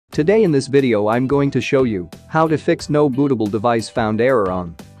Today in this video I'm going to show you how to fix no bootable device found error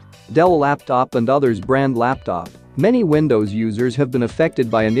on Dell laptop and others brand laptop. Many Windows users have been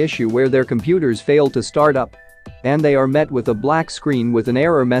affected by an issue where their computers fail to start up and they are met with a black screen with an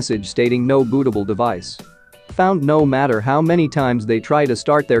error message stating no bootable device found. No matter how many times they try to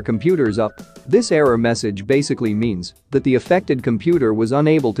start their computers up, this error message basically means that the affected computer was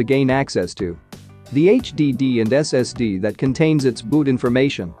unable to gain access to the HDD and SSD that contains its boot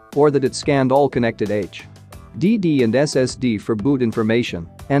information, or that it scanned all connected HDD and SSD for boot information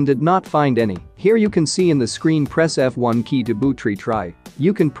and did not find any. Here you can see in the screen, press F1 key to boot retry.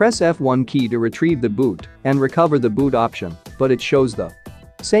 You can press F1 key to retrieve the boot and recover the boot option, but it shows the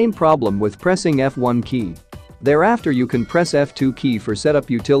same problem with pressing F1 key. Thereafter you can press F2 key for setup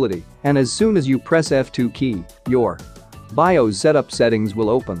utility, and as soon as you press F2 key, your BIOS setup settings will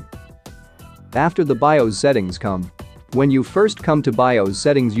open. After the BIOS settings come, when you first come to BIOS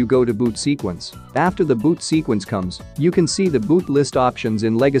settings you go to boot sequence. After the boot sequence comes, you can see the boot list options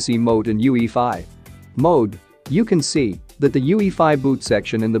in legacy mode and UEFI mode. You can see that the UEFI boot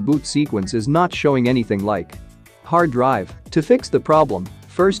section in the boot sequence is not showing anything like hard drive. To fix the problem,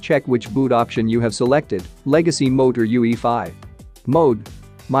 first check which boot option you have selected, legacy mode or UEFI mode.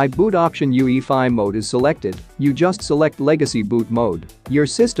 My boot option UEFI mode is selected. You just select legacy boot mode. Your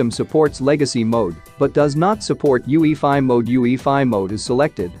system supports legacy mode but does not support UEFI mode. UEFI mode is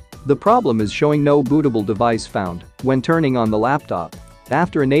selected. The problem is showing no bootable device found when turning on the laptop.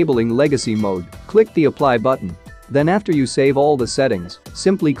 After enabling legacy mode, click the apply button. Then after you save all the settings,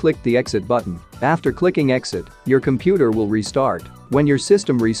 simply click the exit button. After clicking exit, your computer will restart. When your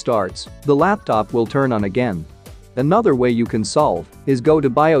system restarts, the laptop will turn on again. Another way you can solve is go to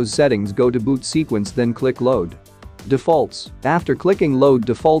BIOS settings, go to boot sequence, then click load defaults. After clicking load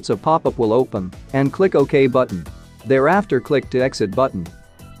defaults, a pop-up will open and click OK button. Thereafter click to exit button.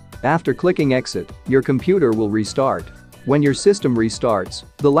 After clicking exit, your computer will restart. When your system restarts,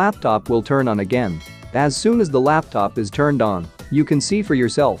 the laptop will turn on again. As soon as the laptop is turned on, you can see for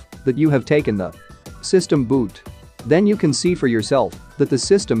yourself that you have taken the system boot. Then you can see for yourself that the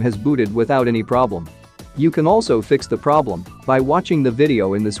system has booted without any problem. You can also fix the problem by watching the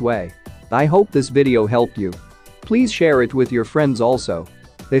video in this way. I hope this video helped you. Please share it with your friends also.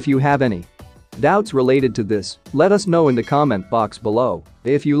 If you have any doubts related to this, let us know in the comment box below.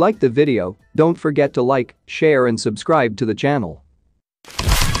 If you liked the video, don't forget to like, share and subscribe to the channel.